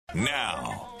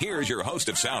Now, here's your host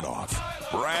of Sound Off,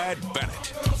 Brad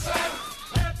Bennett.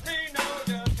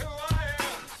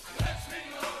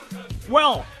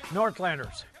 Well,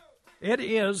 Northlanders, it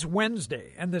is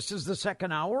Wednesday, and this is the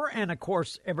second hour, and of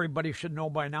course, everybody should know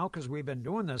by now because we've been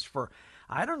doing this for,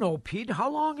 I don't know, Pete,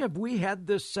 how long have we had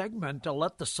this segment to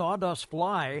let the sawdust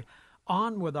fly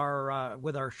on with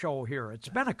our show here? It's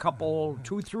been a couple,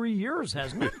 2-3 years,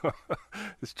 hasn't it?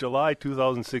 It's July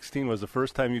 2016 was the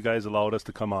first time you guys allowed us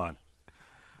to come on.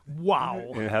 Wow.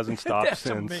 And it hasn't stopped That's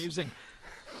since. That's amazing.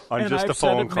 On and just I've a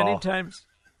phone said it call. many times.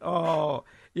 Oh,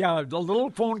 yeah, a little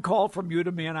phone call from you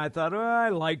to me, and I thought, I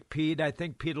like Pete. I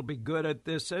think Pete will be good at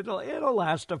this. It'll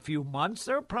last a few months.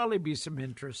 There'll probably be some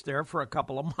interest there for a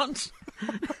couple of months.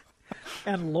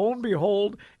 And lo and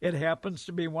behold, it happens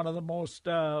to be one of the most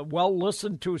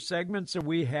well-listened to segments that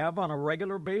we have on a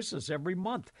regular basis every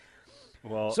month.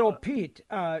 Well, so, Pete,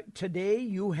 today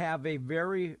you have a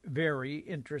very, very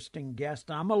interesting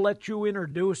guest. I'm going to let you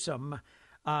introduce him.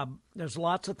 There's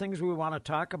lots of things we want to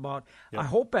talk about. Yeah. I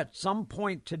hope at some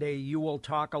point today you will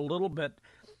talk a little bit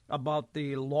about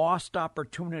the lost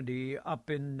opportunity up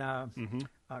in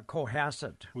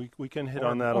Cohasset. We can hit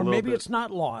on that a little bit. Or maybe it's not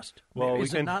lost. Well,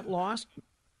 is it not lost?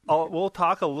 We'll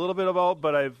talk a little bit about,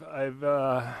 but I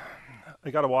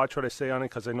got to watch what I say on it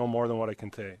because I know more than what I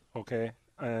can say. Okay,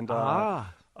 and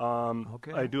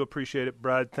okay. I do appreciate it,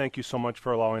 Brad. Thank you so much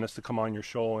for allowing us to come on your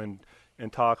show and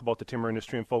talk about the timber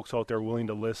industry and folks out there willing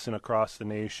to listen across the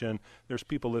nation. There's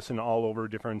people listening all over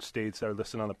different states that are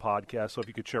listening on the podcast. So if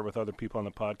you could share with other people on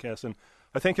the podcast, and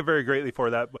I thank you very greatly for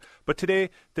that. But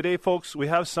today, folks, we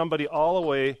have somebody all the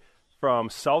way from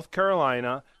South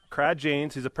Carolina, Crad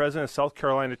Janes. He's the president of South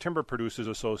Carolina Timber Producers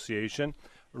Association.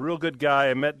 A real good guy.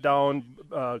 I met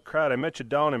Crad, I met you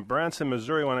down in Branson,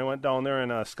 Missouri when I went down there,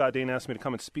 and Scott Dane asked me to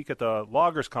come and speak at the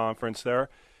Loggers Conference there.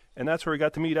 And that's where we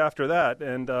got to meet after that.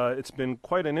 And it's been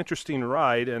quite an interesting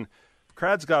ride. And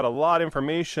Crad's got a lot of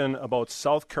information about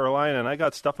South Carolina, and I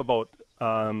got stuff about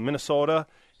Minnesota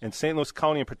and St. Louis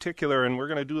County in particular. And we're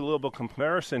going to do a little bit of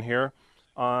comparison here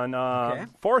on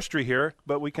forestry here.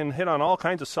 But we can hit on all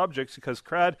kinds of subjects because,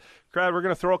 Crad, we're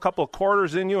going to throw a couple of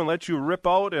quarters in you and let you rip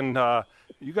out. And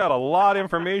you got a lot of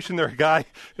information there, guy.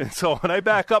 And so when I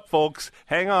back up, folks,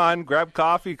 hang on, grab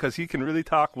coffee because he can really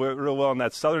talk real well in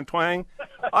that southern twang.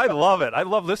 I love it. I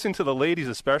love listening to the ladies,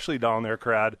 especially down there,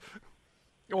 Crad.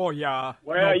 Oh, yeah.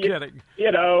 Well, no kidding.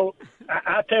 You know,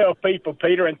 I tell people,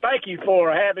 Peter, and thank you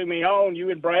for having me on,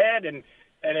 you and Brad, and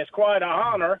it's quite an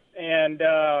honor. And,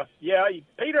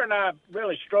 Peter and I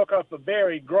really struck up a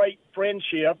very great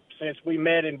friendship since we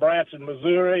met in Branson,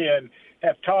 Missouri, and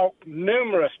have talked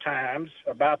numerous times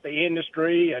about the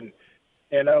industry and,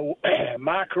 you know,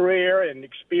 my career and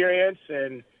experience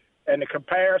and the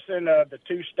comparison of the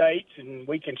two states, and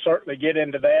we can certainly get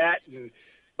into that.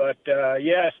 But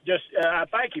I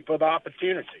thank you for the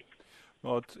opportunity.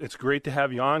 Well, it's great to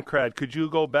have you on, Crad. Could you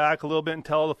go back a little bit and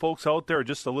tell the folks out there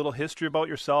just a little history about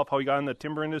yourself, how you got in the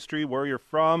timber industry, where you're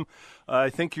from? I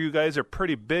think you guys are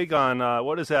pretty big on,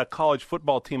 what is that college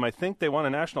football team? I think they won a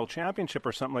national championship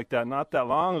or something like that not that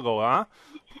long ago, huh?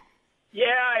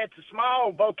 Yeah, it's a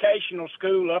small vocational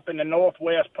school up in the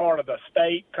northwest part of the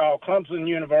state called Clemson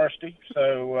University.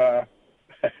 So,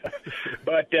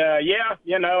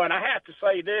 and I have to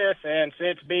say this, and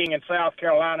since being in South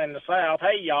Carolina in the South,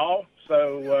 hey, y'all.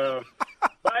 So,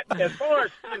 but as far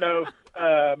as,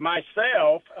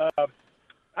 myself,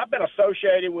 I've been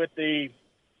associated with the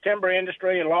timber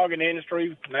industry and logging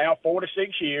industry now 4 to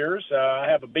 6 years. I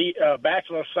have a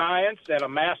Bachelor of Science and a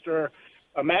Master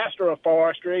of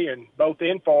Forestry, and both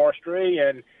in forestry,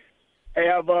 and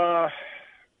have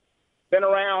been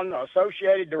around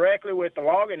associated directly with the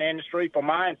logging industry for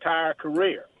my entire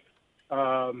career.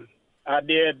 I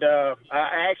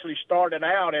actually started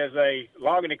out as a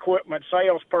logging equipment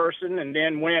salesperson and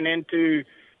then went into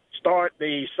start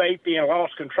the safety and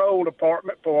loss control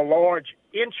department for a large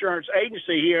insurance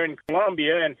agency here in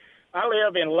Columbia. And I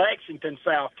live in Lexington,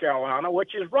 South Carolina,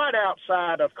 which is right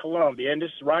outside of Columbia, and this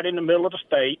is right in the middle of the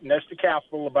state, and that's the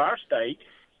capital of our state.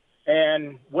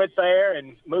 And went there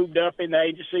and moved up in the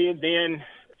agency, and then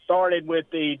started with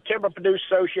the Timber Producers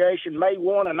Association May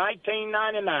 1 of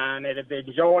 1999, and have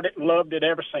enjoyed it and loved it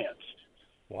ever since.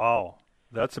 Wow.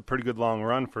 That's a pretty good long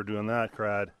run for doing that,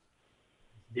 Crad.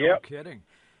 No kidding.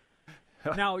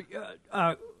 Now,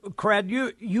 Crad,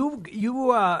 you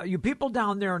people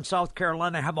down there in South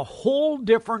Carolina have a whole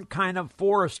different kind of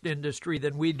forest industry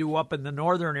than we do up in the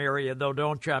northern area, though,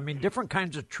 don't you? I mean, different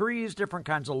kinds of trees, different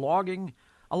kinds of logging,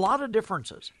 a lot of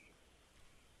differences.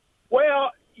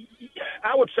 Well,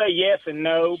 I would say yes and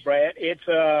no, Brett. It's,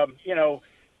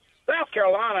 South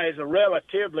Carolina is a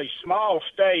relatively small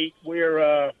state.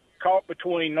 We're caught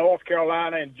between North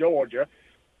Carolina and Georgia.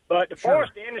 But the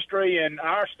forest industry in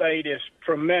our state is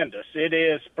tremendous. It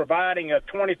is providing a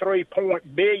 $23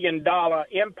 billion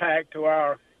impact to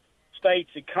our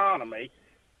state's economy.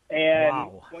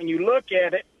 And when you look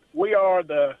at it, we are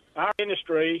our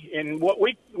industry in what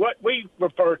we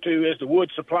refer to as the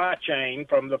wood supply chain,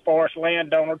 from the forest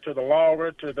landowner to the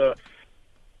logger to the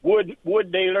wood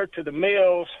dealer to the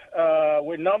mills.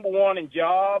 We're number one in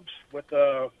jobs with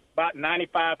about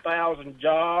 95,000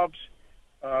 jobs.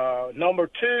 Number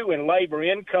two in labor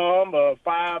income of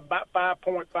about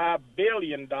 $5.5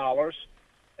 billion.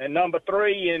 And number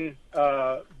three in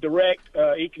direct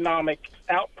economic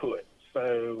output.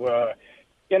 So,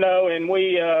 and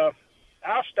we, our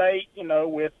state,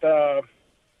 with,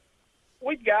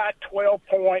 we've got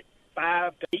 12.5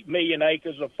 to 8 million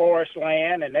acres of forest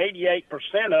land, and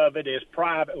 88% of it is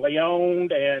privately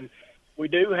owned. And we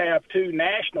do have 2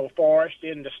 national forests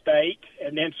in the state,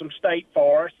 and then some state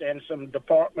forests and some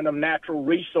Department of Natural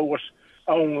Resource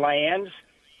owned lands.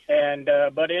 And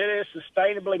but it is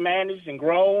sustainably managed and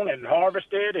grown and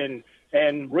harvested and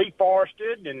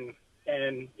reforested,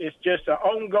 and it's just an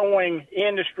ongoing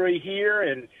industry here.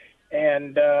 And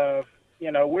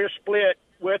we're split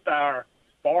with our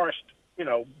forest,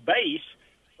 base,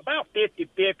 about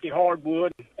 50-50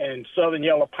 hardwood and southern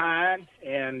yellow pine.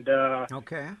 And so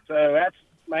that's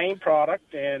main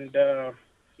product. And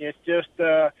it's just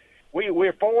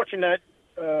we're fortunate,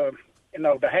 to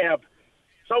have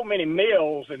so many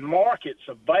mills and markets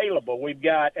available. We've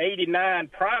got 89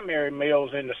 primary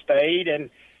mills in the state, and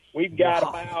we've got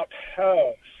about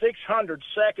 600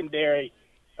 secondary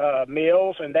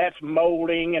mills, and that's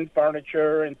molding and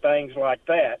furniture and things like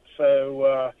that.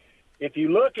 So if you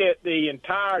look at the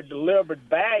entire delivered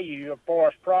value of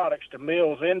forest products to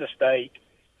mills in the state,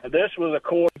 and this was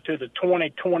according to the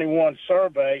 2021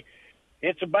 survey,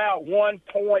 it's about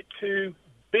 $1.2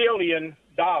 billion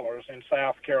in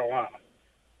South Carolina.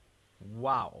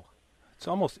 Wow. It's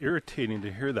almost irritating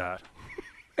to hear that.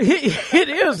 It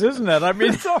is, isn't it? I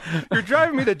mean, you're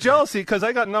driving me to jealousy because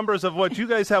I got numbers of what you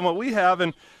guys have and what we have.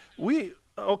 And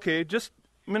just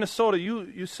Minnesota,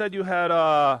 you said you had,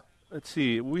 let's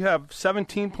see, we have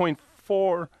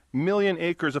 17.4 million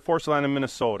acres of forest land in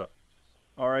Minnesota.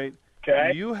 All right.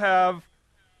 Okay. You have,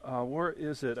 where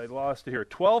is it? I lost it here.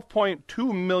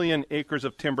 12.2 million acres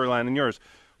of timberland in yours.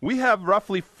 We have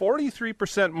roughly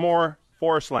 43% more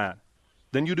forest land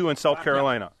than you do in South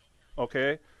Carolina.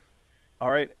 Okay. All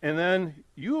right. And then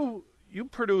you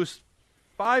produce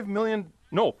 $5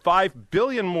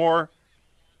 billion more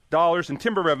dollars in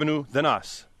timber revenue than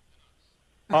us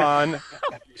on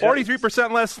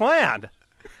 43% less land.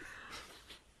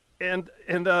 And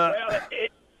well,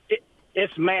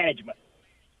 it's management.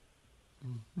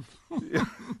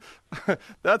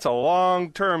 That's a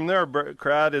long term there,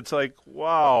 Crad. It's like,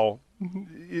 wow.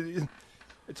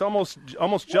 It's almost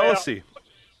jealousy.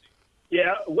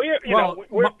 Yeah,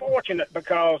 we're fortunate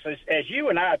because as you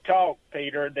and I talked,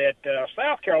 Peter, that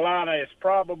South Carolina is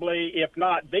probably, if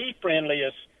not the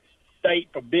friendliest state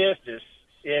for business,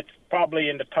 it's probably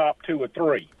in the top 2 or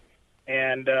 3.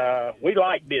 And we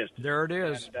like business. There it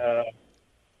is. And,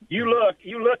 you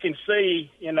look and see,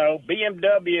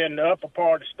 BMW in the upper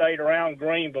part of the state around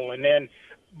Greenville, and then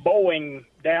Boeing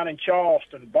down in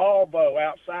Charleston, Volvo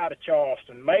outside of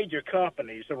Charleston, major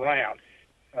companies around.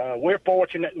 We're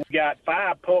fortunate we got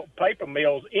 5 pulp paper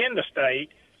mills in the state.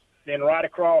 Then right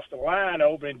across the line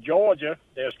over in Georgia,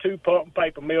 there's 2 pulp and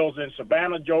paper mills in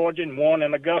Savannah, Georgia, and 1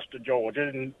 in Augusta, Georgia,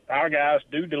 and our guys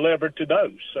do deliver to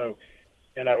those. So,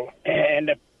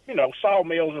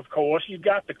 sawmills, of course. You've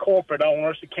got the corporate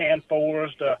owners, the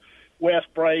Canfors, the West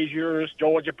Fraziers,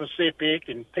 Georgia Pacific,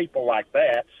 and people like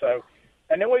that. So,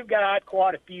 and then we've got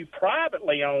quite a few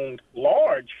privately owned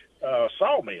large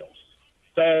sawmills.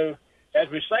 So, as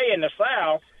we say in the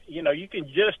South, you can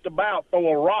just about throw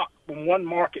a rock from one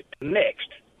market to the next.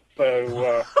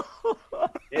 So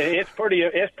it's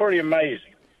pretty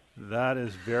amazing. That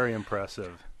is very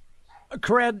impressive.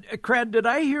 Cred, did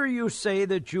I hear you say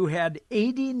that you had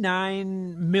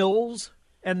 89 mills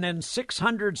and then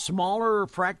 600 smaller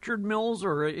fractured mills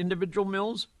or individual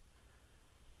mills?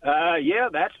 Yeah,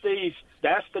 that's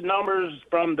the numbers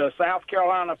from the South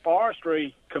Carolina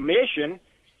Forestry Commission.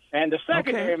 And the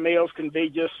secondary mills can be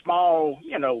just small,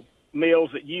 mills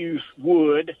that use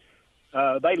wood.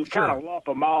 They kind of lump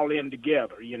them all in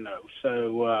together,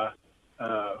 So,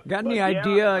 got any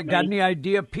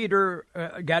idea, Peter?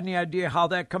 Got any idea how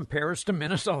that compares to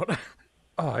Minnesota?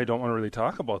 Oh, I don't want to really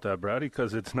talk about that, Brady,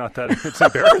 because it's not that it's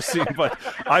embarrassing. But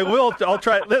I will. I'll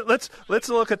try. Let's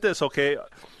look at this, okay?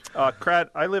 Crad,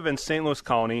 I live in St. Louis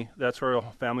County. That's where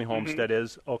our family homestead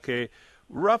is. Okay.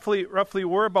 Roughly,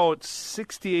 we're about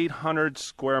 6,800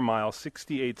 square miles,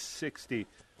 6,860.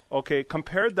 Okay,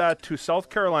 compared that to South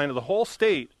Carolina, the whole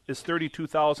state is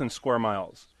 32,000 square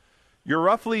miles. You're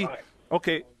roughly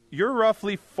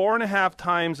 4.5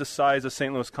 times the size of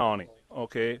St. Louis County,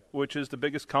 okay, which is the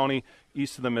biggest county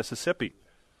east of the Mississippi.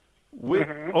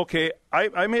 Okay,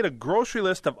 I made a grocery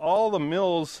list of all the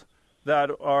mills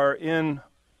that are in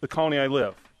the county I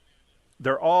live.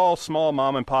 They're all small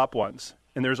mom and pop ones.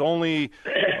 And there's only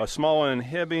a small one in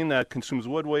Hibbing that consumes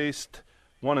wood waste,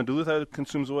 one in Duluth that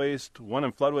consumes waste, one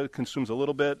in Floodwood consumes a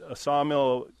little bit, a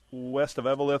sawmill west of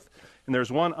Eveleth, and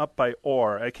there's one up by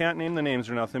Orr. I can't name the names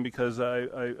or nothing because I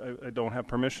don't have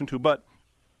permission to. But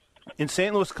in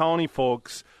St. Louis County,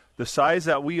 folks, the size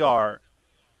that we are,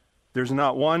 there's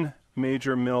not one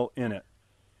major mill in it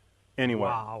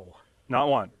anywhere. Wow. Not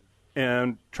one.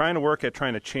 And trying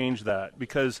to change that,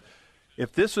 because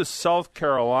if this was South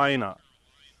Carolina,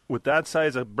 with that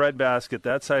size of breadbasket,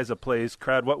 that size of place,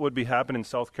 Crad, what would be happening in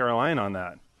South Carolina on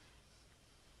that?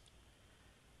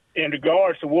 In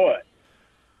regards to what?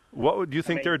 Do you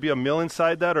think there would be a mill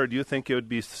inside that, or do you think it would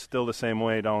be still the same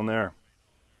way down there?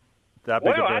 I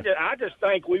just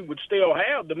think we would still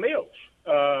have the mills,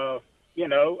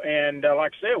 and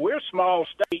like I said, we're a small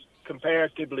state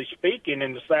comparatively speaking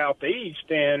in the southeast,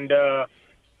 and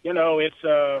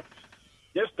it's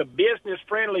just a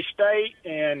business-friendly state.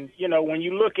 And, when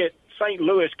you look at St.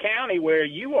 Louis County where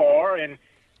you are, and,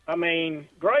 I mean,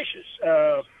 gracious,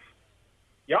 y'all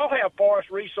have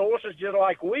forest resources just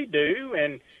like we do.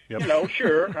 And,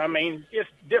 sure, I mean, it's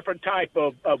different type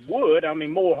of wood. I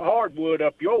mean, more hardwood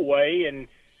up your way. And,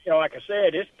 like I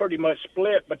said, it's pretty much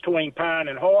split between pine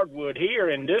and hardwood here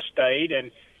in this state.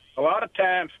 And a lot of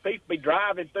times people be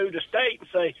driving through the state and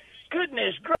say,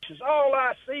 goodness gracious, all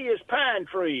I see is pine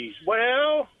trees.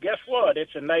 Well, guess what?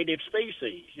 It's a native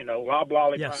species,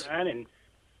 loblolly pine, and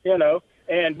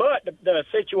but the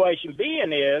situation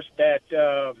being is that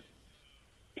the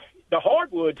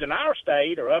hardwoods in our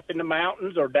state are up in the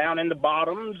mountains or down in the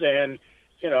bottoms, and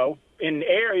in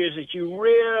areas that you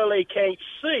really can't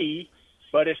see,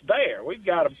 but it's there. We've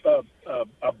got a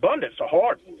abundance of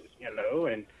hardwood,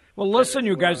 and. Well, listen,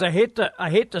 you guys, I hate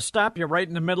to stop you right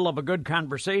in the middle of a good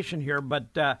conversation here,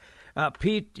 but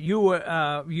Pete, you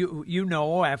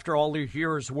after all these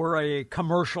years, we're a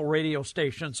commercial radio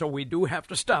station, so we do have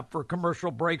to stop for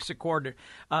commercial breaks.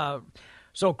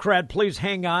 So, Crad, please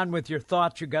hang on with your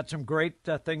thoughts. You got some great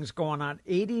things going on.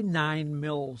 89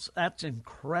 mills, that's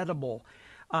incredible.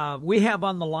 We have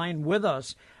on the line with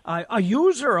us a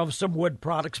user of some wood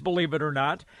products, believe it or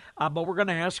not, but we're going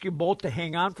to ask you both to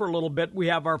hang on for a little bit. We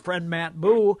have our friend Matt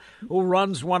Boo, who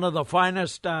runs one of the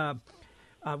finest,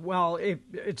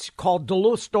 it's called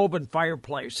Duluth Stove and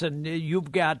Fireplace, and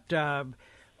you've got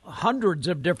hundreds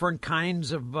of different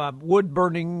kinds of wood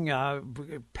burning,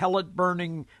 pellet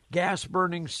burning, gas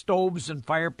burning stoves and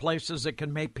fireplaces that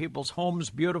can make people's homes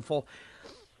beautiful.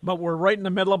 But we're right in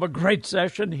the middle of a great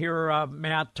session here,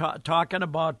 Matt, talking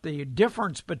about the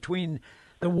difference between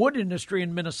the wood industry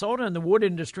in Minnesota and the wood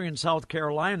industry in South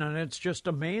Carolina, and it's just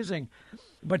amazing.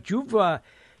 But you've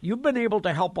been able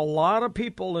to help a lot of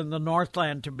people in the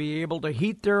Northland to be able to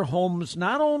heat their homes,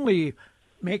 not only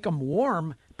make them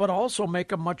warm, but also make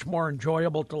them much more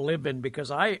enjoyable to live in, because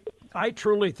I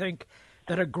truly think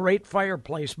that a great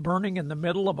fireplace burning in the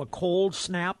middle of a cold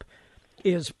snap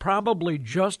is probably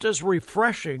just as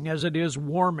refreshing as it is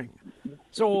warming.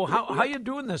 So how you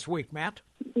doing this week, Matt?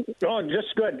 Oh,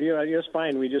 just good. Just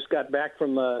fine. We just got back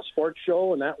from a sports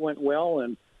show, and that went well.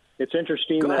 And it's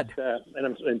interesting that, and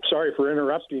I'm sorry for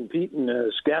interrupting Pete and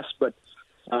his guests, but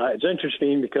it's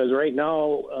interesting because right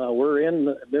now we're in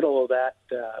the middle of that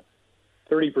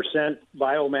 30%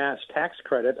 biomass tax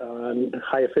credit on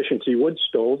high-efficiency wood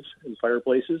stoves and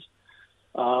fireplaces.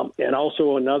 And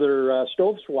also another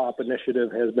stove swap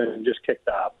initiative has been just kicked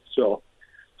off. So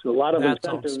a lot of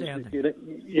incentives.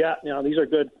 These are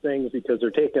good things because they're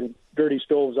taking dirty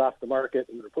stoves off the market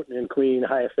and they're putting in clean,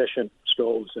 high efficient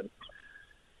stoves,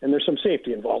 and there's some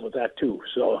safety involved with that too.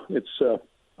 So it's good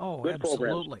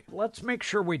absolutely. Programs. Let's make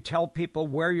sure we tell people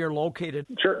where you're located.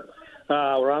 Sure,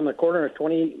 we're on the corner of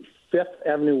 25th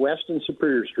Avenue West and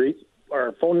Superior Street.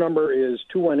 Our phone number is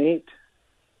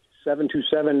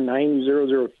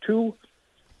 218-727-9002.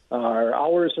 Our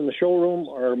hours in the showroom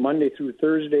are Monday through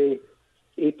Thursday,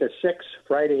 8 to 6,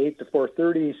 Friday 8 to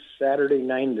 4:30, Saturday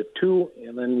 9 to 2,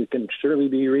 and then you can surely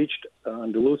be reached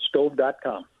on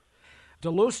DuluthStove.com.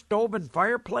 Duluth Stove and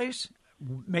Fireplace,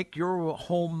 make your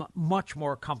home much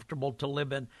more comfortable to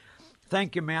live in.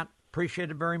 Thank you, Matt.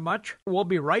 Appreciate it very much. We'll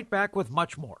be right back with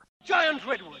much more. Giant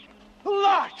redwood, the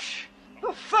larch,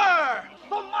 the fir,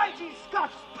 the mighty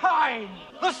Scots pine,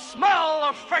 the smell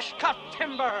of fresh-cut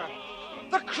timber,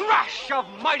 the crash of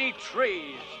mighty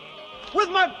trees. With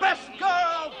my best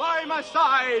girl by my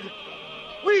side,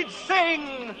 we'd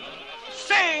sing,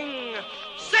 sing,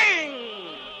 sing.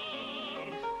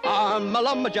 I'm a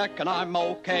lumberjack and I'm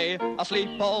okay. I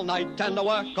sleep all night and I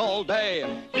work all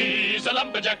day. He's a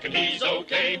lumberjack and he's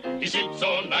okay. He sleeps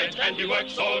all night and he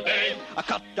works all day. I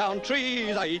cut down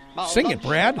trees, I eat my Sing it,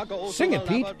 Brad. Sing it,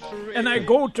 Pete. And I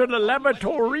go to the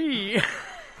lavatory.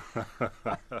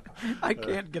 I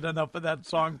can't get enough of that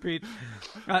song, Pete.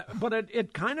 But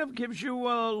it kind of gives you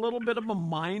a little bit of a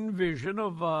mind vision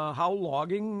of how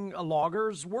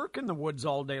loggers work in the woods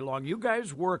all day long. You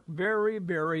guys work very,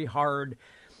 very hard.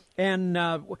 And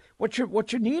what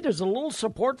you need is a little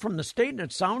support from the state. And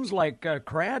it sounds like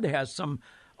CRAD has some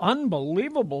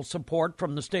unbelievable support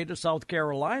from the state of South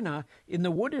Carolina in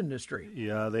the wood industry.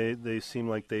 Yeah, they seem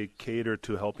like they cater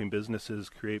to helping businesses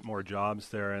create more jobs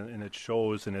there, and it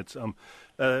shows. And it's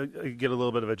I get a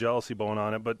little bit of a jealousy bone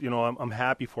on it, but I'm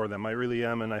happy for them. I really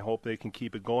am, and I hope they can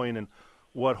keep it going. And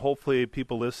what hopefully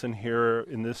people listen here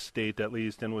in this state, at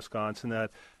least in Wisconsin,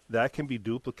 that can be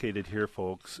duplicated here,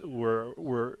 folks. We're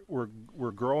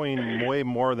growing way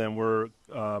more than we're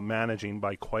managing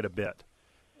by quite a bit.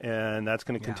 And that's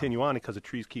going to continue on because the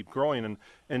trees keep growing.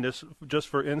 And just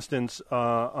for instance,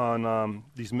 on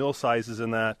these mill sizes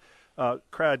and that,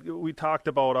 CRAD, we talked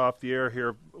about off the air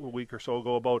here a week or so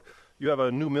ago about you have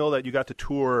a new mill that you got to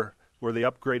tour where they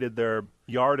upgraded their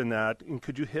yard and that. And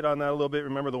could you hit on that a little bit?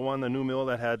 Remember the new mill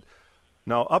that had –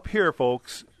 now up here,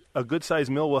 folks, a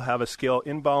good-sized mill will have a scale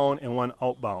inbound and one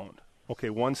outbound. Okay,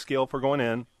 one scale for going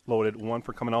in, loaded, one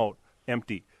for coming out,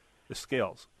 empty, the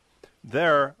scales.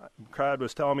 There, CRAD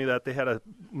was telling me that they had a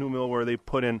new mill where they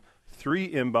put in 3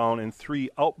 inbound and 3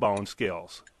 outbound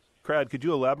scales. CRAD, could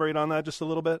you elaborate on that just a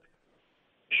little bit?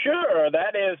 Sure.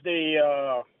 That is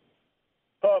the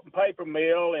pulp and paper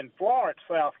mill in Florence,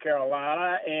 South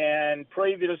Carolina, and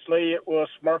previously it was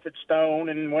Smurfett Stone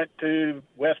and went to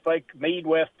Meade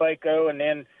Westvaco, and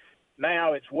then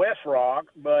now it's West Rock.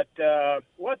 But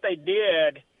what they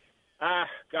did, I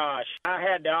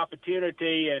had the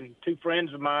opportunity, and 2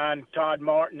 friends of mine, Todd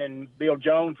Martin and Bill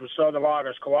Jones with Southern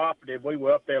Loggers Cooperative, we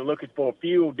were up there looking for a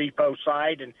fuel depot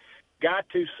site and got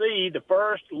to see the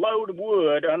first load of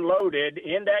wood unloaded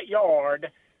in that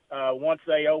yard once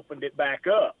they opened it back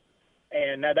up.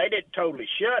 And now they didn't totally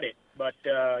shut it, but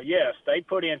yes, they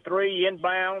put in 3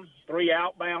 inbound, 3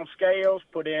 outbound scales,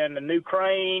 put in a new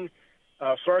crane,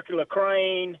 circular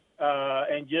crane,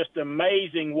 and just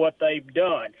amazing what they've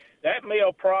done. That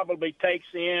mill probably takes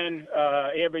in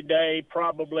every day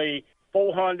probably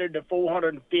 400 to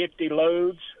 450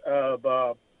 loads of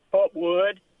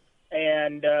pulpwood.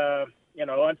 And,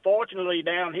 unfortunately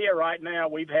down here right now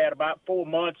we've had about 4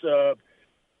 months of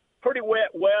pretty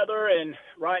wet weather, and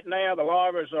right now the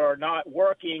loggers are not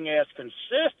working as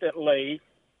consistently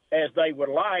as they would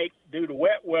like due to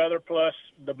wet weather, plus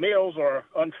the mills are,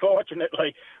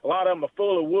 unfortunately, a lot of them are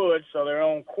full of wood, so they're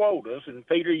on quotas. And,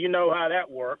 Peter, you know how that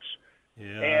works.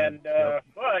 Yeah. And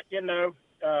but,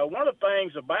 one of the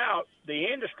things about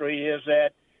the industry is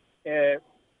that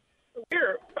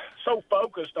we're so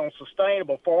focused on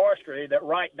sustainable forestry that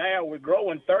right now we're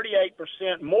growing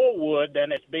 38% more wood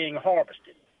than it's being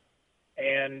harvested.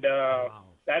 And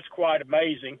that's quite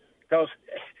amazing because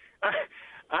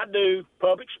I do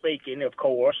public speaking, of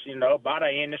course, about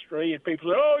our industry, and people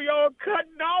say, "Oh, y'all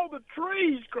cutting all the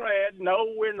trees, CRAD." No,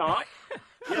 we're not.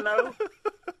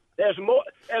 There's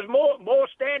more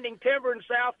standing timber in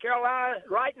South Carolina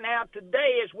right now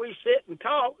today as we sit and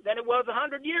talk than it was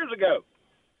 100 years ago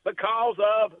because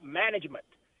of management.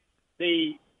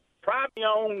 The privately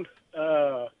owned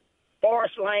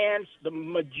forest lands, the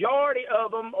majority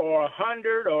of them are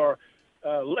 100 or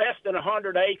less than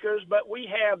 100 acres, but we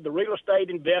have the Real Estate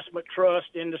Investment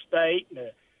Trust in the state,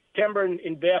 the timber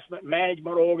investment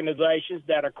management organizations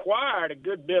that acquired a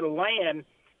good bit of land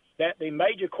that the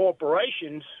major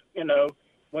corporations,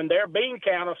 when their bean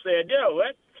counter said,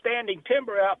 that standing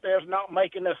timber out there is not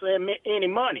making us any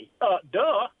money.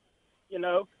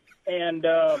 And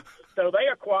so they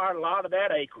acquired a lot of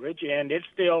that acreage, and it's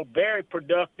still very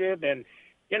productive. And,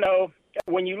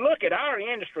 when you look at our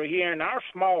industry here in our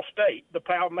small state, the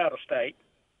Palmetto State,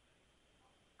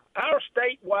 our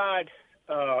statewide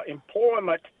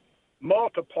employment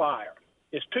multiplier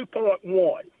is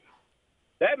 2.1.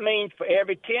 That means for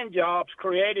every 10 jobs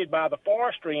created by the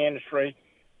forestry industry,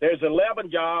 there's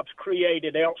 11 jobs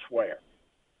created elsewhere.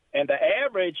 And the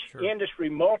average industry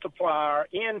multiplier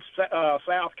in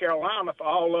South Carolina for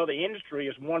all other industry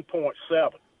is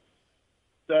 1.7.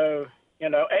 So,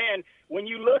 and when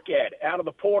you look at it, out of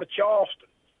the Port of Charleston,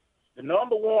 the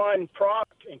number one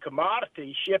product and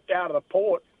commodity shipped out of the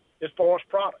port is forest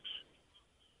products.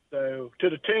 So to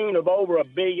the tune of over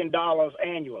 $1 billion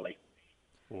annually.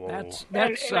 Whoa.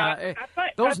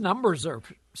 Those numbers are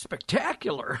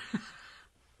spectacular.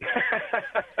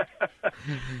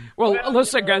 Well,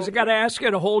 listen, guys, I got to ask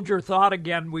you to hold your thought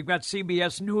again. We've got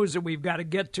CBS News that we've got to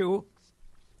get to.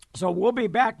 So we'll be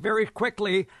back very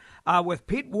quickly with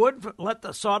Pete Wood, Let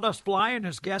the Sawdust Fly, and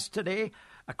his guest today,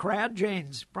 Crad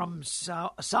Janes from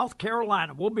South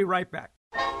Carolina. We'll be right back.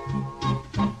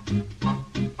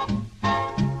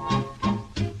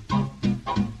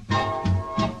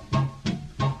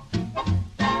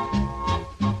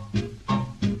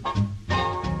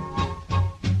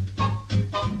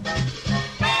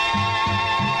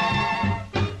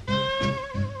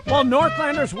 Well,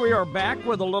 Northlanders, we are back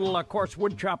with a little, of course,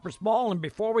 Woodchopper's Ball. And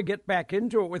before we get back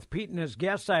into it with Pete and his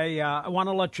guests, I want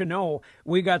to let you know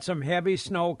we got some heavy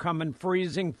snow coming,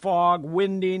 freezing fog,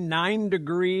 windy, 9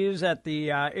 degrees at the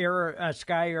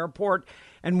Sky Airport.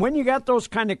 And when you got those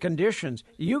kind of conditions,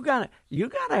 you gotta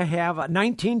have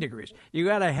 19 degrees. You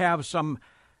got to have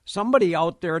somebody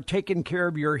out there taking care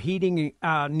of your heating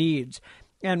needs.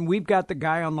 And we've got the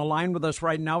guy on the line with us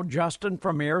right now, Justin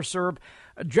from AirServe.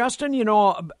 Justin,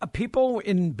 people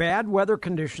in bad weather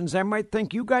conditions, they might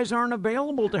think you guys aren't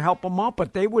available to help them out,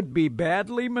 but they would be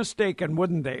badly mistaken,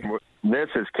 wouldn't they? This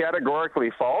is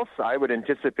categorically false. I would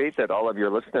anticipate that all of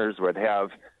your listeners would have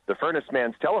the Furnace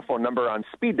Man's telephone number on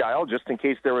speed dial just in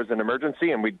case there was an emergency,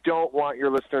 and we don't want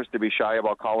your listeners to be shy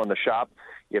about calling the shop.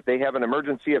 If they have an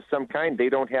emergency of some kind, they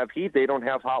don't have heat, they don't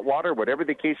have hot water, whatever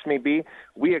the case may be,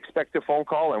 we expect a phone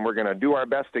call, and we're going to do our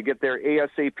best to get there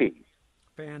ASAP.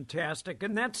 Fantastic.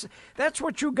 And that's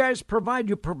what you guys provide.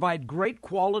 You provide great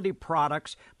quality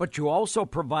products, but you also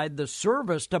provide the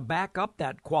service to back up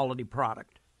that quality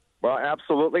product. Well,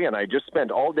 absolutely, and I just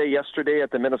spent all day yesterday at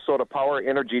the Minnesota Power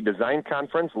Energy Design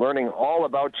Conference learning all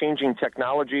about changing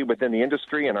technology within the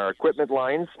industry and our equipment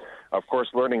lines. Of course,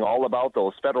 learning all about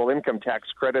those federal income tax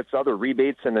credits, other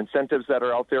rebates and incentives that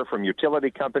are out there from utility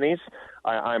companies.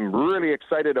 I'm really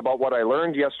excited about what I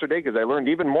learned yesterday because I learned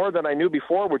even more than I knew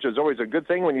before, which is always a good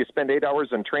thing when you spend 8 hours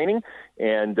in training.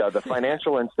 And the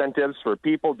financial incentives for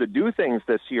people to do things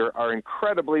this year are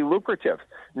incredibly lucrative.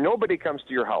 Nobody comes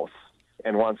to your house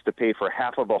and wants to pay for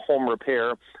half of a home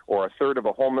repair or a third of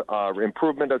a home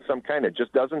improvement of some kind. It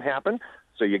just doesn't happen.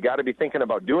 So you got to be thinking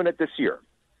about doing it this year.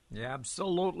 Yeah,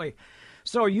 absolutely.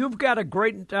 So you've got a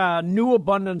great new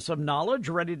abundance of knowledge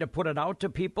ready to put it out to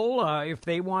people. If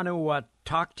they want to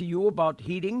talk to you about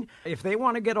heating, if they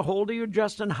want to get a hold of you,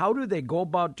 Justin, how do they go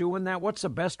about doing that? What's the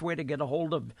best way to get a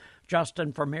hold of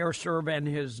Justin from AirServe and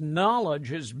his knowledge,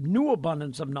 his new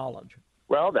abundance of knowledge?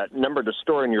 Well, that number to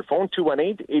store in your phone,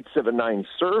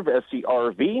 218-879-SERVE,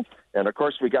 S-E-R-V. And, of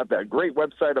course, we got that great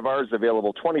website of ours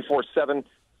available 24/7,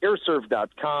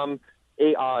 airserve.com,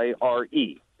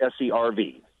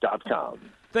 AIRE-SERV.com.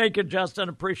 Thank you, Justin.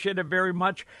 Appreciate it very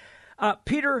much.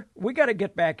 Peter, we got to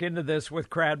get back into this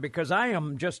with Crad because I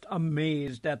am just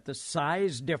amazed at the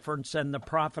size difference and the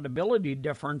profitability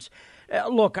difference.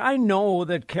 Look, I know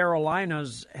that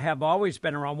Carolinas have always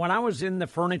been around. When I was in the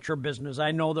furniture business, I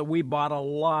know that we bought a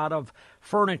lot of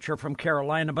furniture from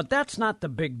Carolina, but that's not the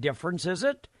big difference, is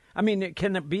it? I mean,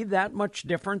 can it be that much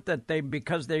different that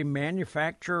because they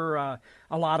manufacture a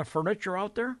lot of furniture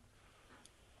out there?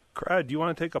 Crad, do you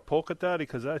want to take a poke at that?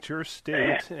 Because that's your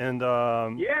state. And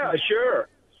yeah, sure.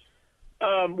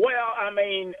 Well, I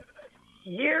mean,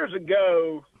 years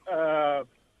ago,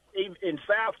 in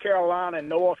South Carolina and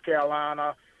North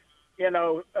Carolina,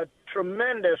 a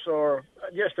tremendous or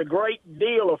just a great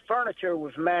deal of furniture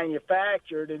was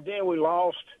manufactured, and then we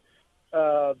lost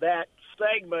that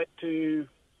segment to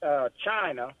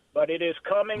China, but it is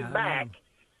coming back.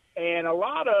 And a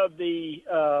lot of the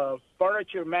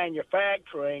furniture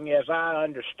manufacturing, as I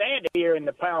understand it here in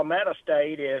the Palmetto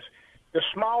State, is the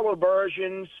smaller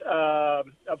versions of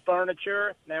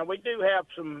furniture. Now, we do have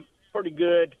some pretty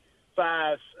good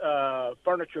size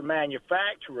furniture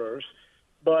manufacturers,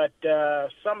 but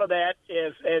some of that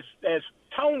is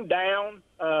toned down.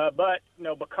 But,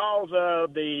 because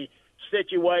of the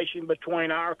situation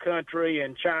between our country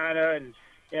and China and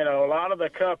a lot of the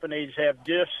companies have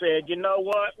just said, you know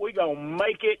what, we're going to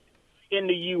make it in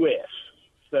the U.S.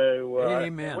 So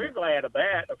Amen. We're glad of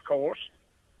that, of course.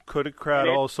 Could it, Crad,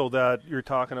 also that you're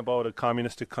talking about a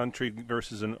communistic country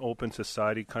versus an open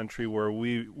society country where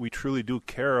we truly do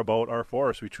care about our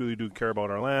forests, we truly do care about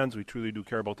our lands, we truly do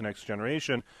care about the next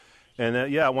generation. And,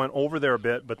 it went over there a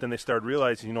bit, but then they started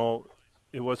realizing,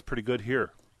 it was pretty good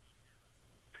here.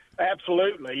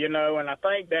 Absolutely, you know, and I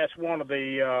think that's one of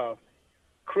the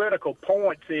critical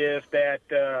points is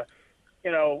that,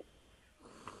 you know,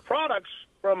 products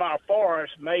from our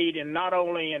forests made in not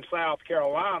only in South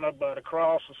Carolina but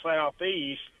across the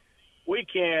Southeast, we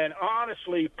can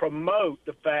honestly promote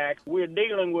the fact we're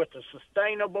dealing with a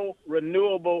sustainable,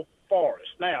 renewable forest.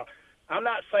 Now, I'm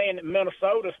not saying that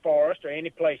Minnesota's forest or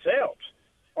any place else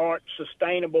aren't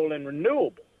sustainable and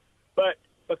renewable, but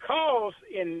because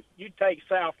you take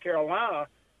South Carolina,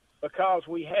 because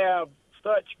we have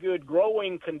such good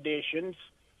growing conditions,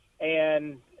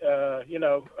 and you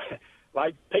know,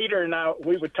 like Peter and I,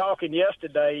 we were talking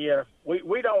yesterday.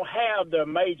 We don't have the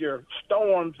major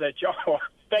storms that y'all are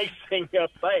facing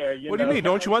up there. What do you mean?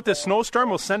 Don't you want this snowstorm?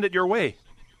 We'll send it your way.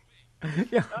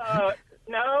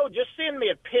 No, just send me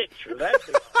a picture. That's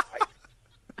it.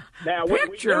 Now we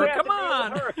have to deal with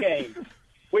hurricanes.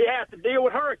 We have to deal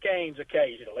with hurricanes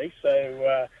occasionally.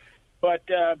 So, but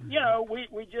you know,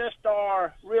 we just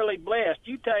are really blessed.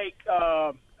 You take,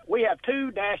 we have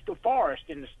 2 national forests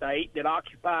in the state that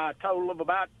occupy a total of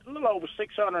about a little over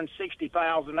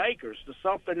 660,000 acres. The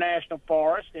Sumter National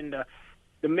Forest in the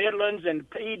Midlands and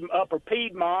Upper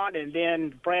Piedmont, and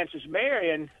then Francis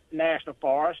Marion National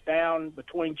Forest down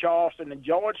between Charleston and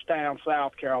Georgetown,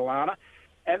 South Carolina.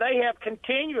 And they have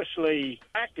continuously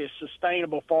practiced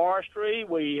sustainable forestry.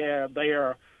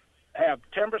 Have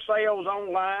timber sales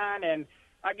online, and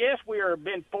I guess we have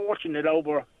been fortunate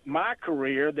over my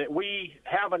career that we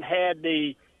haven't had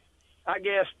Peter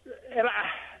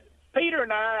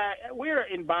and I, we're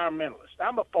environmentalists.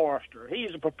 I'm a forester.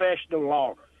 He's a professional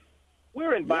logger.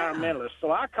 We're environmentalists,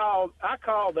 so I call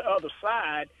the other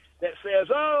side that says,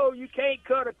 "Oh, you can't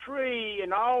cut a tree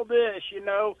and all this," you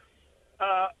know.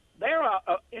 They're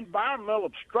an environmental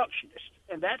obstructionist,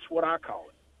 and that's what I call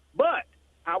it. But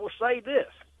I will say this: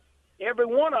 every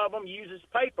one of them uses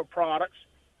paper products,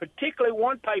 particularly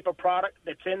one paper product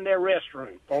that's in their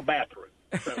restroom or bathroom.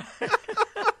 So.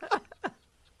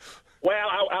 Well,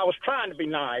 I was trying to be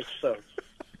nice, so.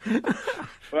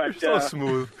 But, you're so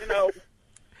smooth.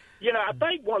 You know, I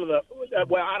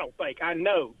think I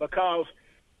know, because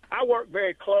I work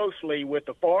very closely with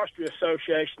the Forestry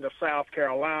Association of South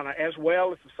Carolina, as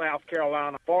well as the South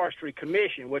Carolina Forestry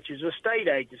Commission, which is a state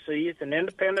agency. It's an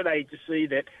independent agency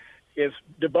that is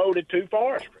devoted to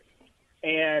forestry.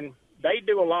 And they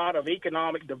do a lot of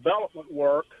economic development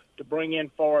work to bring in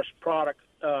forest product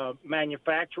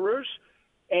manufacturers.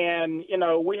 And, you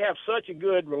know, we have such a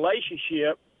good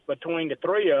relationship between the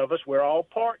three of us. We're all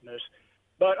partners.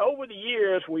 But over the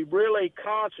years, we've really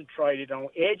concentrated on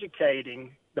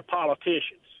educating the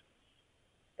politicians.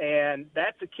 And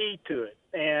that's the key to it.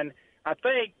 And I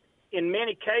think in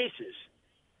many cases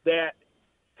that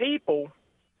people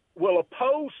will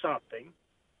oppose something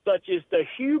such as the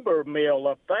Huber mill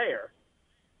up there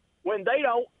when they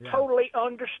don't totally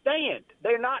understand.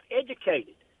 They're not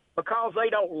educated. Because they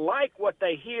don't like what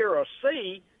they hear or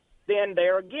see, then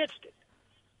they're against it.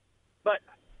 But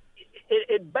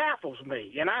it baffles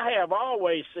me. And I have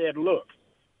always said, look,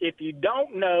 if you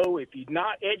don't know, if you're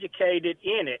not educated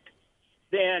in it,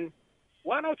 then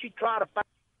why don't you try to find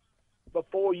out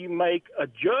before you make a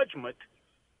judgment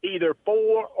either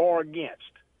for or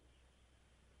against?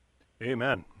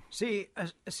 Amen. See,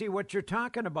 what you're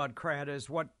talking about, Crat, is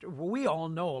what we all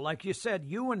know. Like you said,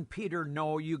 you and Peter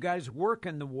know. You guys work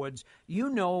in the woods. You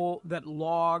know that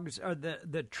logs, or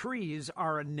the trees,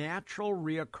 are a natural,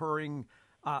 reoccurring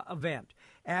event.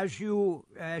 As you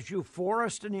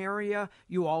forest an area,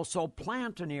 you also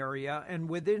plant an area, and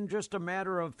within just a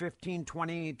matter of 15,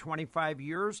 20, 25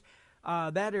 years,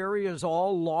 that area is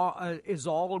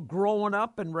all growing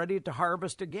up and ready to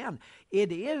harvest again.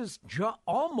 It is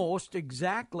almost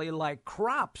exactly like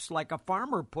crops, like a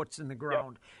farmer puts in the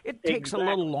ground. Yep. It takes a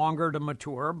little longer to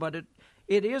mature, but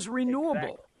it is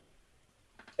renewable.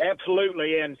 Exactly.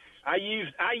 Absolutely, and I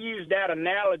use that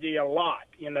analogy a lot.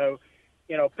 You know,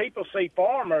 people see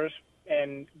farmers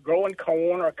and growing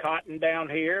corn or cotton down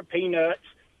here, peanuts.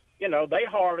 You know, they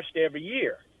harvest every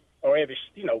year or in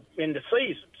the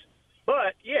seasons.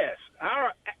 But, yes,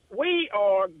 we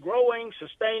are growing,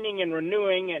 sustaining, and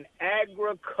renewing an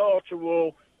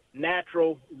agricultural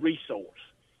natural resource.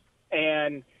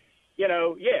 And,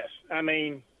 yes, I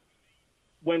mean,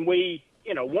 when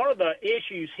one of the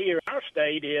issues here in our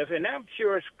state is, and I'm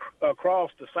sure it's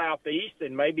across the Southeast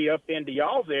and maybe up into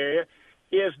y'all's area,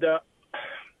 is the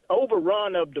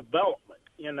overrun of development,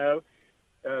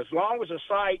 As long as a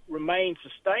site remains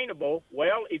sustainable,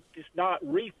 well, if it's not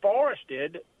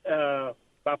reforested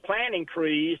by planting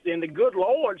trees, then the good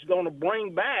Lord's going to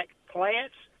bring back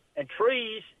plants and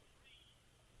trees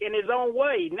in his own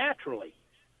way, naturally.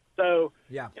 So,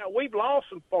 yeah. We've lost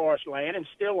some forest land and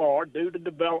still are due to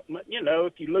development.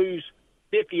 If you lose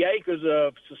 50 acres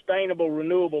of sustainable,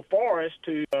 renewable forest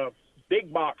to a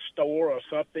big box store or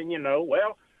something,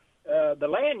 the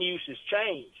land use has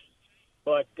changed.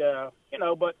 But,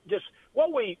 but just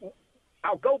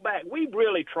I'll go back. We've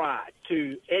really tried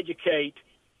to educate,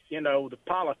 the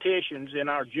politicians in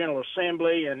our General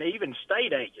Assembly and even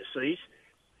state agencies,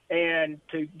 and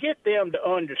to get them to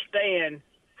understand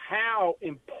how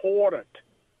important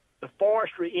the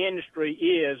forestry industry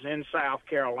is in South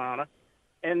Carolina.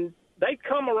 And they've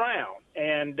come around.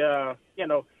 And,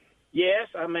 yes,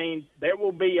 I mean, there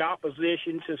will be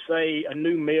opposition to, say, a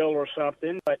new mill or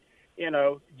something, but,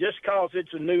 just because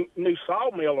it's a new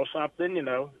sawmill or something,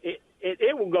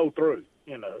 it will go through,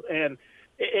 and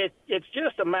it's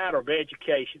just a matter of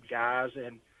education, guys.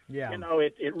 And,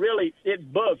 it really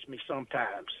bugs me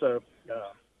sometimes. So,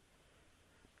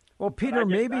 well, Peter,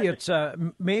 maybe it's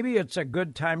a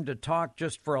good time to talk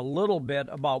just for a little bit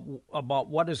about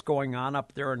what is going on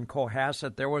up there in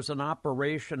Cohasset. There was an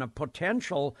operation, a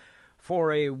potential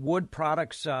for a wood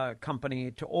products company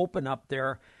to open up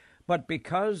there, but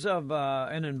because of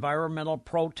an environmental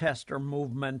protester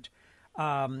movement,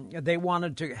 they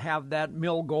wanted to have that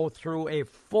mill go through a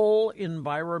full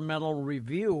environmental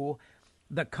review.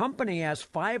 The company has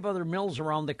 5 other mills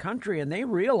around the country, and they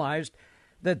realized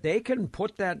that they can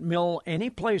put that mill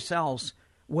anyplace else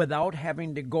without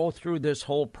having to go through this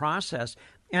whole process.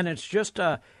 And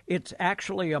it's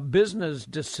actually a business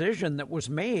decision that was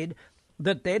made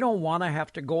that they don't want to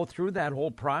have to go through that whole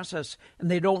process,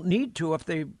 and they don't need to if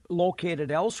they locate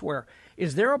it elsewhere.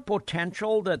 Is there a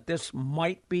potential that this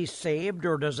might be saved,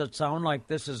 or does it sound like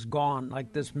this is gone,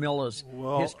 like this mill is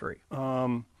history?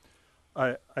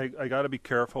 I got to be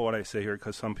careful what I say here,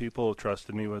 because some people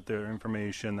trusted me with their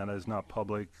information that is not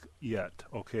public yet,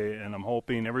 okay? And I'm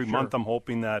hoping, every month I'm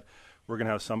hoping that we're going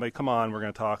to have somebody come on, we're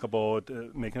going to talk about,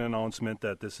 make an announcement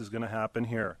that this is going to happen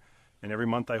here. And every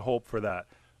month I hope for that.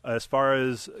 As far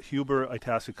as Huber,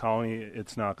 Itasca County,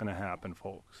 it's not going to happen,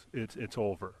 folks. It's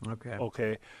over.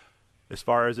 Okay. As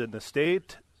far as in the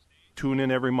state, tune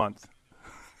in every month.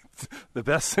 The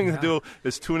best thing to do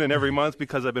is tune in every month,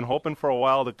 because I've been hoping for a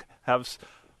while to have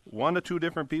 1 to 2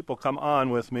 different people come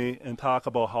on with me and talk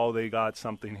about how they got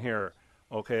something here.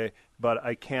 Okay. But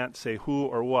I can't say who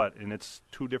or what. And it's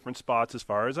 2 different spots as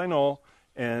far as I know.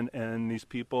 And these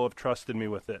people have trusted me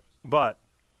with it. But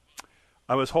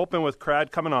I was hoping with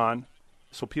CRAD coming on,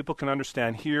 so people can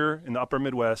understand here in the upper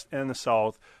Midwest and the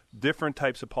South, different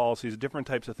types of policies, different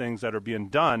types of things that are being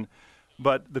done.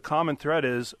 But the common thread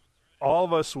is all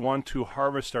of us want to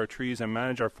harvest our trees and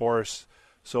manage our forests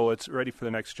so it's ready for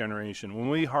the next generation. When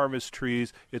we harvest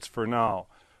trees, it's for now.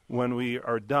 When we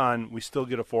are done, we still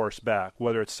get a forest back,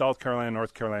 whether it's South Carolina,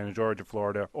 North Carolina, Georgia,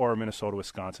 Florida, or Minnesota,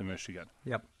 Wisconsin, Michigan.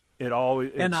 Yep.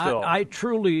 I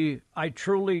truly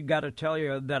got to tell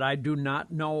you that I do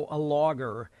not know a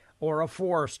logger or a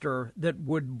forester that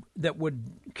would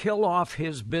kill off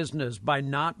his business by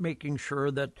not making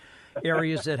sure that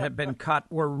areas that have been cut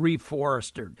were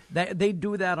reforested. They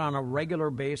do that on a regular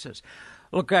basis.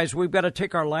 Look, guys, we've got to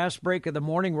take our last break of the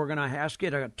morning. We're going to ask you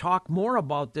to talk more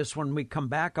about this when we come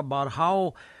back, about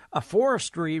how a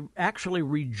forestry actually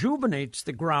rejuvenates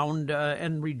the ground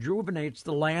and rejuvenates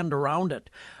the land around it.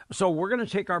 So we're going to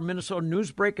take our Minnesota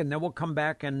news break, and then we'll come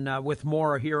back and with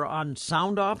more here on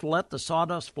Sound Off. Let the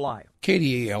sawdust fly.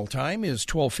 KDAL time is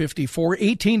 12:54,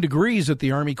 18 degrees at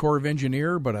the Army Corps of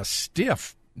Engineers, but a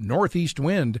stiff northeast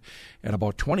wind at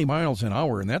about 20 miles an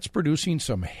hour, and that's producing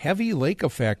some heavy lake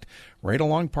effect right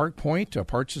along Park Point,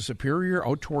 parts of Superior,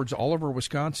 out towards Oliver,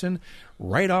 Wisconsin,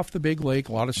 right off the big lake.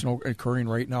 A lot of snow occurring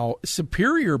right now.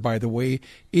 Superior, by the way,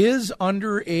 is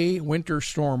under a winter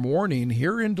storm warning.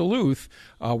 Here in Duluth,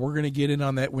 we're going to get in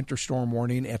on that winter storm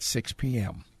warning at 6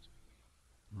 p.m.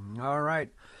 All right.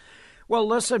 Well,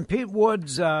 listen, Pete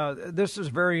Woods, this is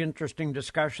a very interesting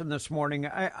discussion this morning.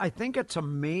 I think it's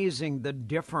amazing the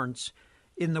difference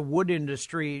in the wood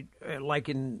industry, like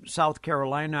in South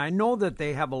Carolina. I know that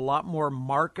they have a lot more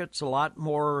markets, a lot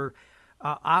more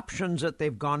options that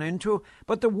they've gone into.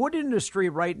 But the wood industry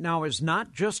right now is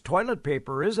not just toilet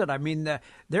paper, is it? I mean,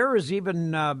 there is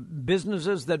even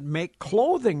businesses that make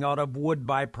clothing out of wood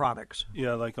byproducts.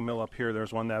 Yeah, like a mill up here,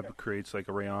 there's one that creates like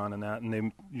a rayon and that,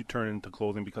 and you turn it into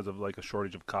clothing because of like a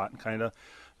shortage of cotton, kind of.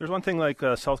 There's one thing like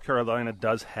South Carolina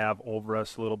does have over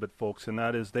us a little bit, folks, and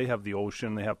that is they have the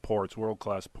ocean, they have ports,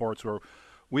 world-class ports, where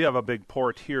we have a big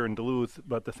port here in Duluth,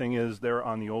 but the thing is they're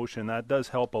on the ocean. That does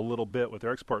help a little bit with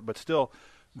their export, but still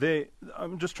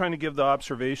I'm just trying to give the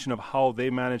observation of how they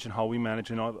manage and how we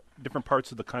manage, and all different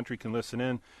parts of the country can listen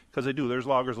in, because there's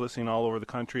loggers listening all over the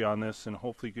country on this, and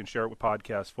hopefully you can share it with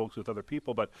podcast folks, with other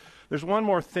people. But there's one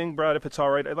more thing, Brad, if it's all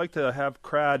right. I'd like to have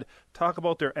Crad talk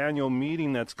about their annual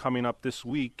meeting that's coming up this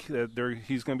week.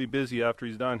 He's going to be busy after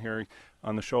he's done here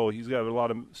on the show. He's got a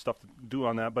lot of stuff to do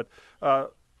on that. But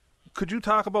could you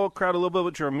talk about, Crowd, a little bit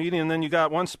about your meeting, and then you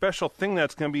got one special thing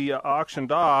that's going to be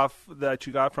auctioned off that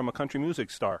you got from a country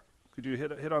music star. Could you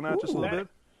hit on that just a little bit?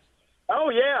 Oh,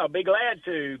 yeah, I'll be glad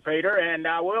to, Peter. And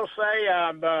I will say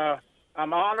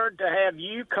I'm honored to have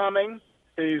you coming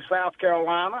to South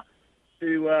Carolina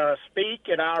to speak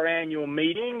at our annual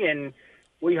meeting. And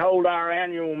we hold our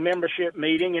annual membership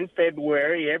meeting in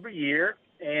February every year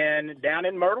and down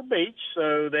in Myrtle Beach,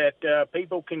 so that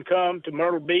people can come to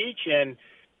Myrtle Beach. And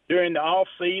during the off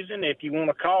season, if you want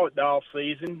to call it the off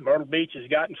season, Myrtle Beach has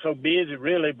gotten so busy,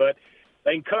 really, but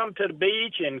they can come to the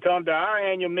beach and come to our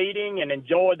annual meeting and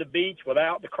enjoy the beach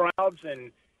without the crowds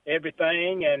and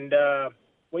everything. And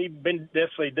we've been, this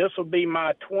will be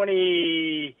my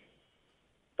 23rd,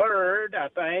 I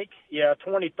think. Yeah,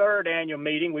 23rd annual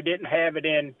meeting. We didn't have it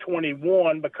in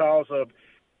 21 because of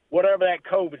whatever that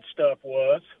COVID stuff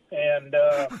was. And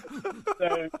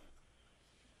so,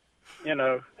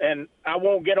 and I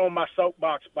won't get on my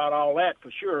soapbox about all that for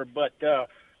sure, but,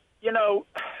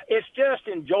 it's just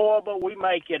enjoyable. We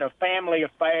make it a family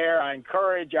affair. I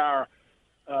encourage our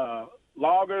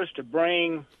loggers to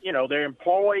bring, their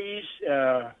employees,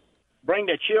 bring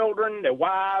their children, their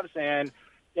wives, and,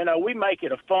 we make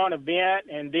it a fun event.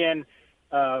 And then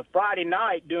Friday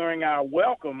night during our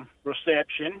welcome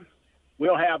reception,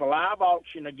 we'll have a live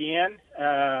auction again.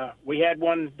 We had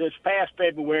one this past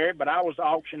February, but I was the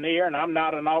auctioneer, and I'm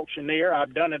not an auctioneer.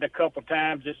 I've done it a couple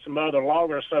times at some other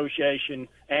Logger Association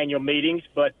annual meetings,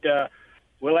 but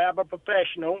we'll have a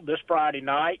professional this Friday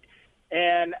night.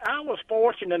 And I was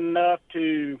fortunate enough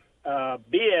to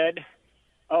bid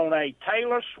on a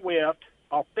Taylor Swift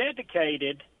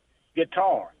authenticated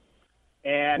guitar.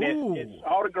 And it's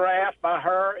autographed by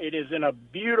her. It is in a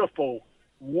beautiful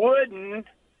wooden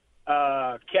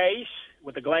case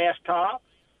with a glass top,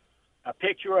 a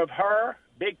picture of her,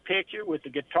 big picture with the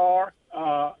guitar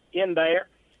in there,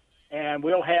 and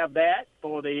we'll have that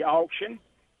for the auction.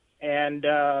 And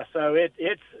so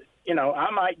it's I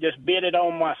might just bid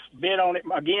on it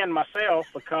again myself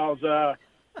because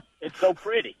it's so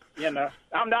pretty.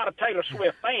 I'm not a Taylor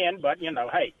Swift fan, but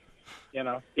hey,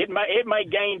 it may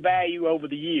gain value over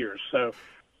the years. So,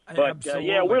 but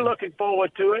yeah, we're looking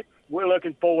forward to it. We're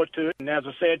looking forward to it. And as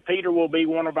I said, Peter will be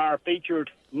one of our featured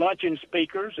luncheon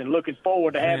speakers, and looking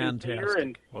forward to having Peter.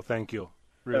 And well, thank you.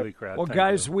 Really, Crad. Well,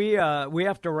 guys, we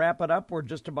have to wrap it up. We're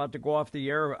just about to go off the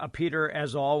air. Peter,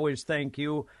 as always, thank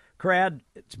you. Crad,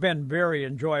 it's been very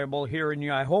enjoyable hearing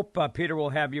you. I hope Peter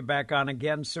will have you back on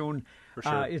again soon. For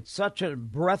sure. It's such a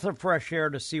breath of fresh air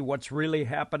to see what's really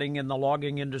happening in the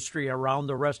logging industry around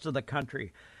the rest of the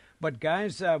country. But,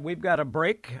 guys, we've got a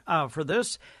break for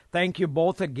this. Thank you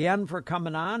both again for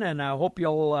coming on, and I hope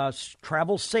you'll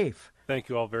travel safe. Thank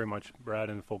you all very much, Brad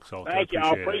and folks out there. Thank you.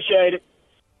 I appreciate it.